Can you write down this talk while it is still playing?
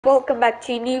Welcome back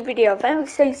to a new video of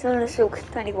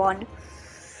Alex21.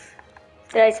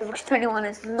 Today's Alex21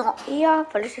 is not here,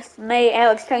 but it's just me,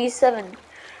 Alex27.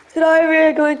 Today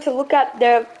we're going to look at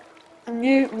the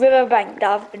new riverbank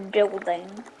that I've been building.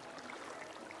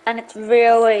 And it's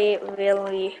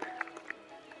really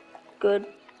good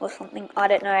or something. I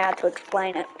don't know how to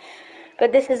explain it.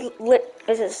 But this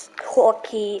is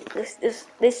Torquay.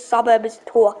 This suburb is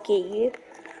Torquay.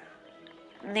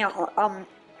 Now,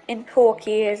 in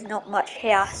Torquay there's not much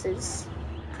houses,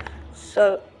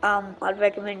 so I'd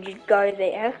recommend you go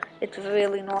there. It's a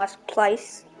really nice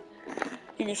place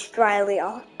in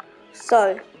Australia.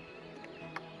 So,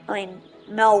 I mean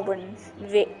Melbourne,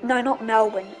 Vic. No, not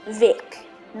Melbourne, Vic,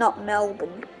 not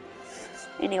Melbourne.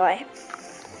 Anyway,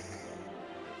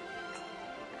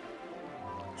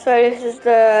 so this is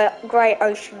the Great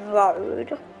Ocean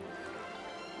Road.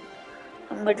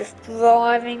 And we're just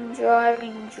driving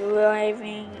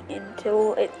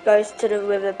until it goes to the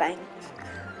riverbank.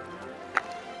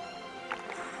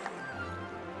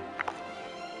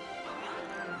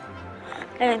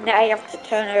 And now you have to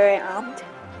turn around.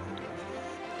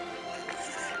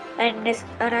 And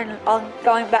then I'm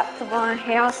going back to my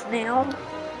house now.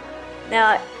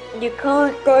 Now, you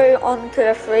can't go onto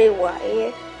the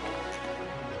freeway.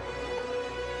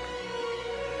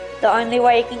 The only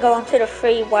way you can go onto the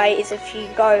freeway is if you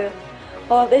go.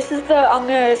 Well, I'm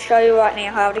going to show you right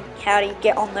now how to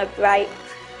get on the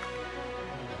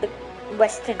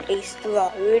Western East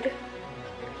Road.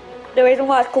 The reason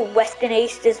why it's called Western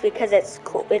East is because it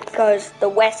goes the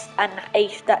west and the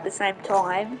east at the same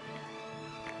time.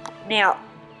 Now,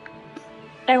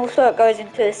 and also it goes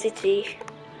into the city.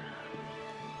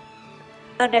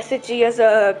 And the city is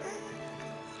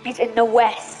in the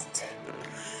west.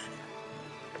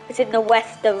 It's in the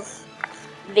west of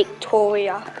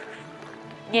Victoria.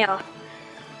 Now,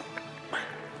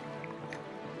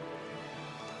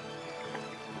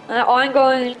 I'm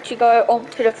going to go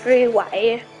onto the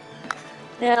freeway.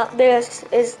 Now, this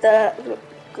is the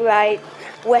Great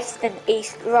Western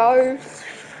East Road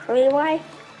Freeway.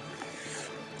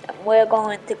 And we're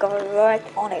going to go right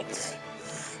on it.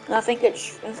 And I think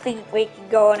we can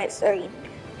go on it soon.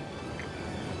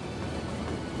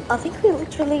 I think we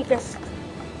literally just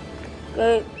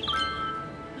go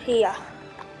here.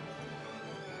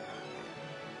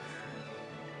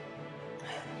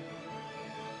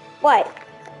 Wait,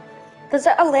 does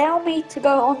it allow me to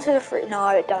go onto the free? No,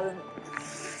 it doesn't.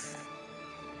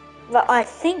 But I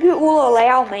think it will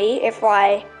allow me if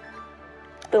I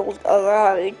build a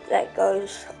road that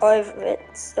goes over it,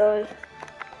 so.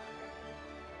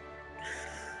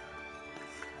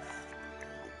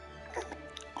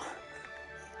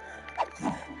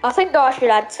 I think that I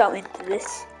should add something to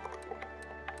this.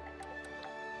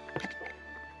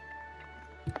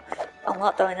 I'm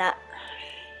not doing that.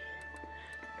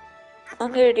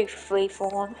 I'm gonna do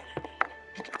freeform.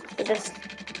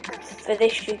 For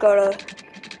this you gotta.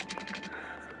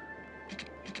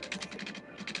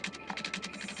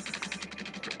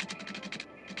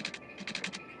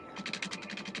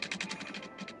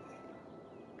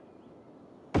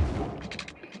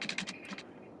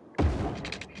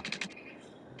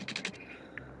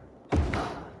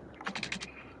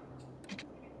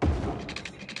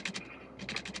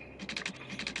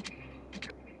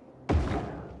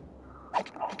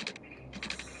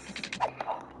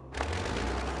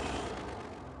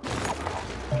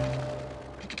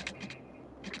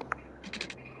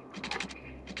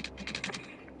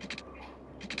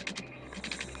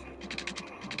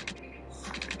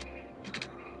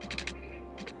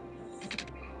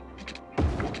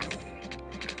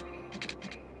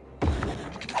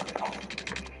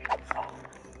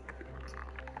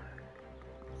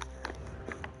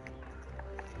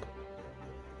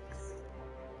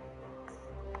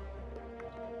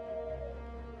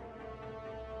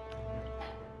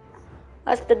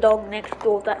 That's the dog next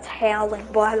door that's howling,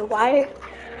 by the way.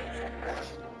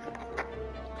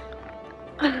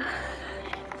 And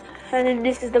then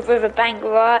this is the riverbank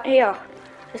right here.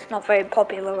 It's not very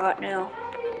popular right now.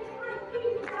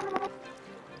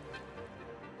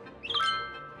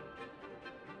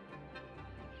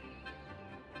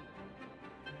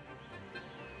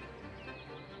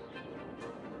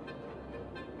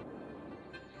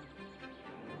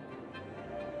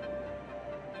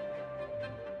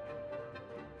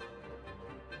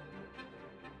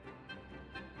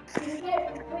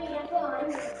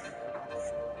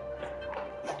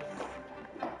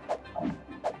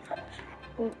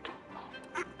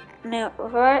 Now,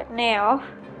 right now,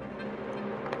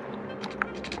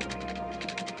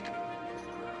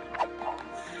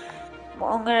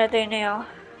 what I'm gonna do now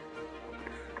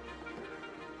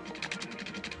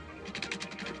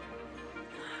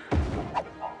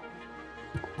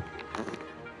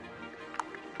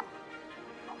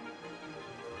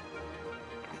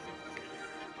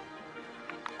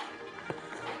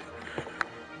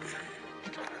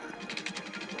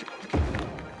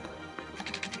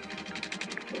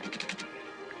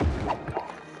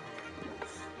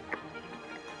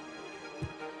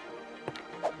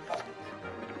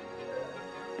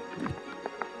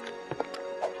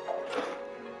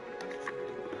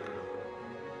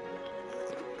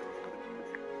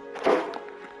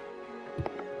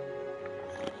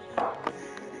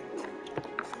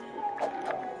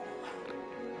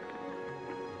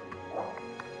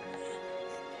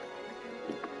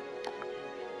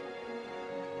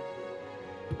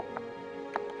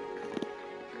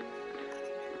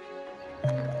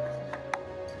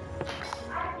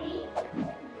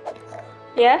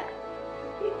Yeah?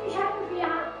 You have to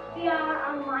be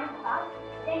on Minecraft,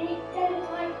 then it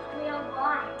doesn't like to be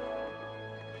online.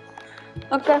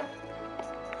 Okay.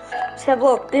 So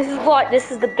look, this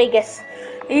is the biggest.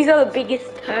 These are the biggest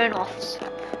turnoffs.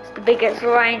 The biggest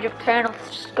range of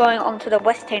turnoffs going onto the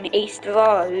Western East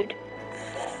Road,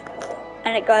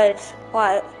 and it goes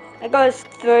like it goes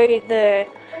through the.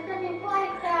 But then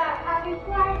have you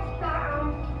placed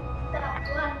the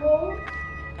blood wall?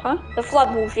 Huh? The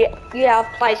flood walls. Yeah,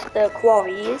 I've placed the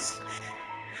quarries.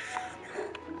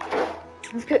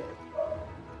 Okay.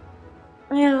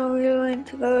 Now we're going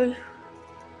to go.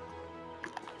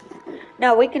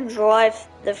 Now we can drive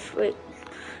the free.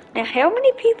 Now, how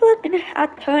many people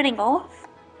are turning off?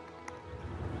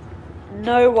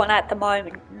 No one at the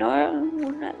moment. No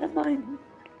one at the moment.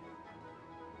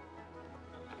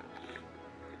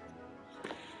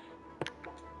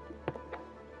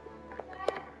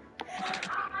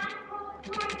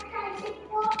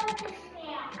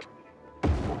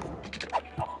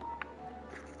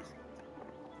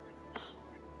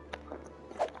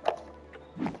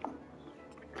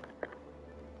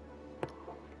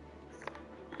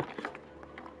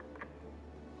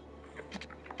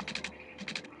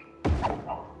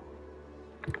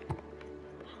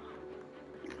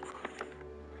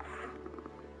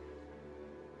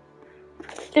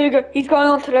 There we go. He's going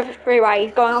onto the freeway.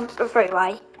 He's going onto the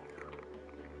freeway.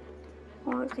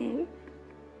 What is he?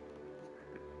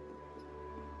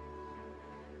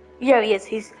 Yeah, he is.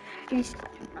 He's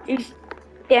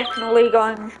definitely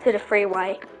going to the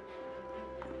freeway.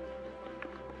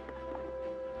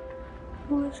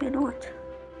 Or is he not?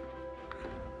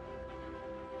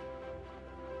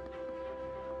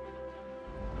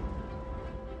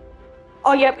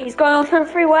 Oh, yep, he's going onto the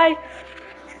freeway.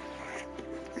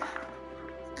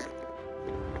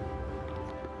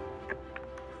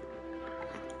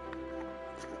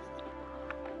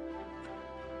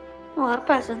 Oh, that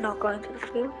person's not going to the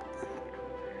field.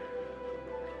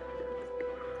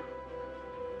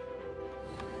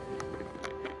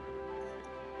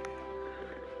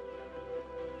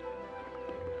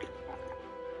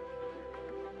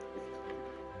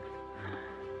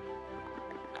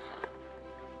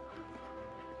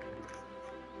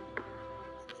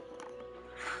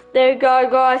 There you go,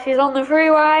 guys. He's on the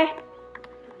freeway.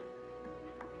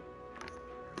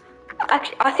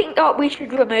 Actually, I think that we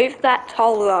should remove that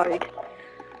toll road.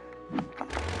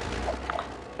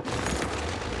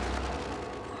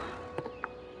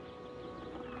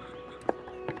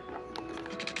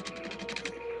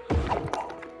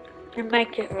 And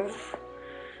make it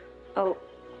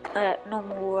a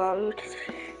normal road.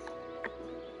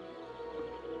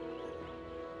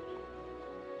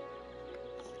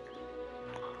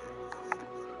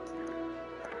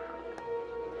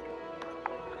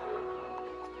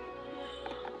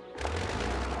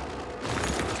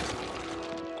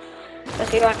 Because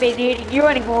he won't be needing you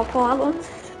anymore, pylons.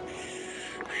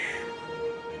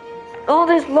 Oh,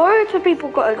 there's loads of people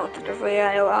going onto the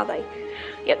freeway, or are they?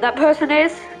 Yep, that person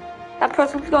is. That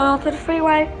person's going onto the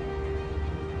freeway.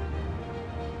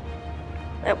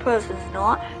 That person's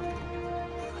not.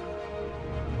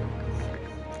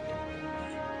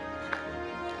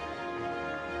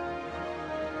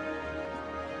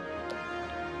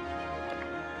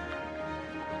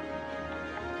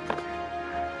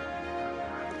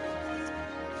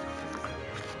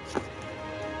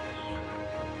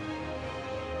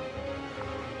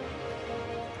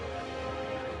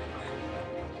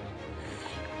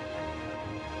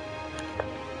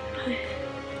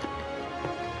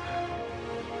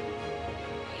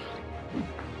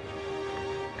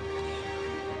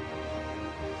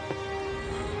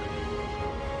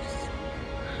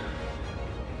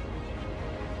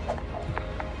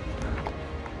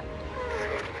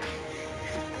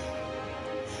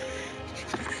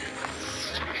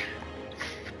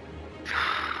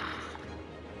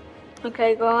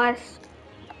 Okay, guys.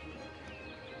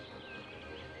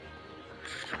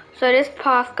 So this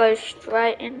path goes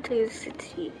straight into the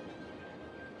city.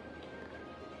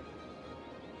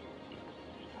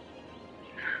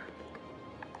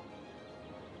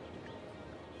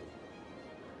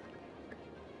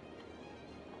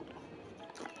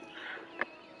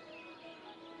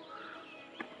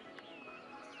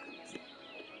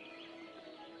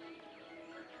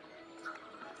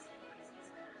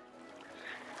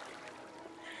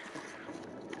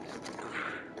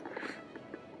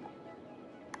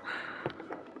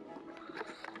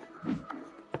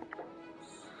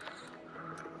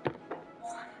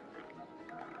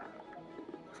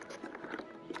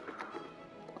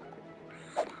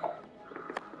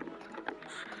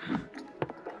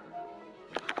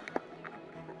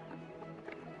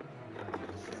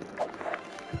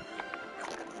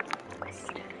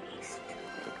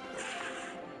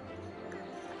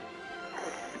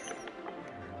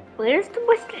 Where does the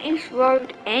Western East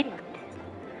Road end?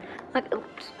 Like,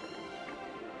 oops.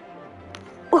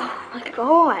 Oh my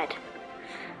god.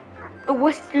 The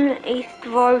Western East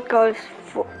Road goes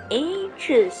for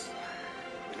ages.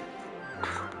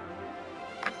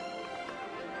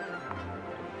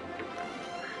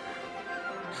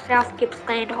 South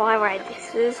Gippsland Highway,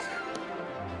 this is.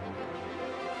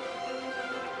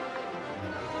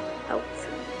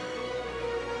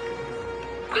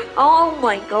 Oh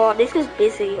my god, this is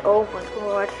busy. Oh my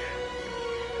god.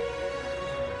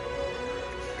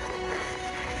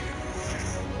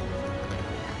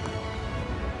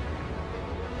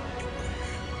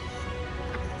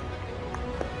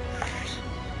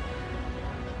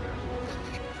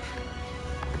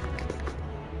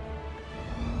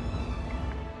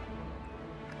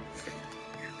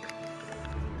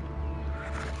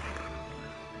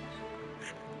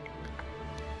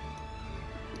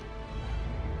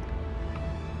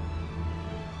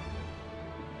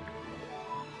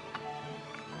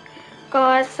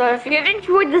 Guys, so if you've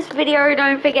enjoyed this video,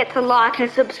 don't forget to like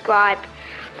and subscribe.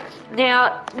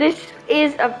 Now, this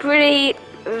is a pretty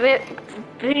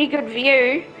good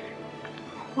view.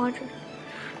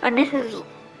 And this is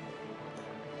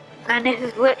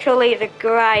literally the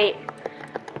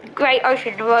Great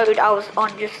Ocean Road I was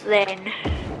on just then,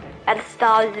 at the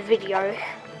start of the video.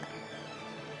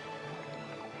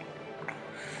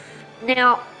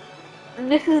 Now,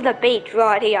 this is the beach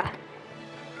right here.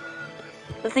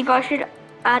 I think I should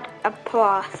add a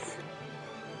path.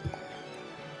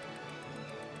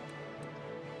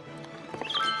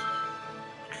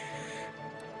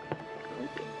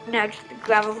 No,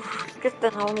 just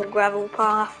a normal gravel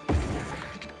path.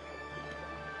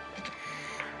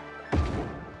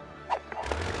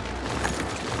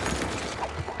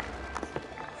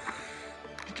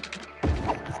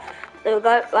 So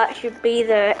that should be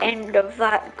the end of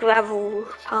that gravel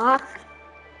path.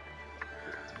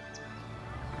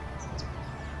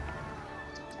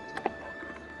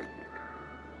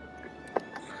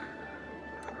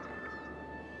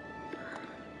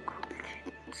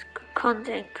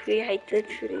 Content creator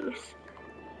trees.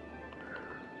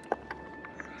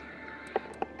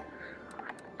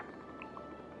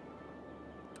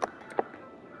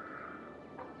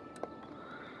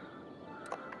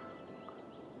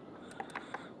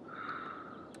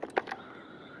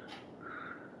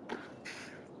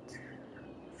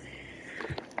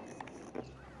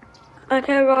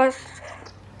 Okay guys,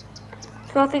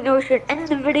 so I think we should end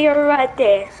the video right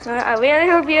there. So I really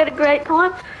hope you had a great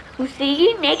time. We'll see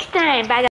you next time. Bye guys.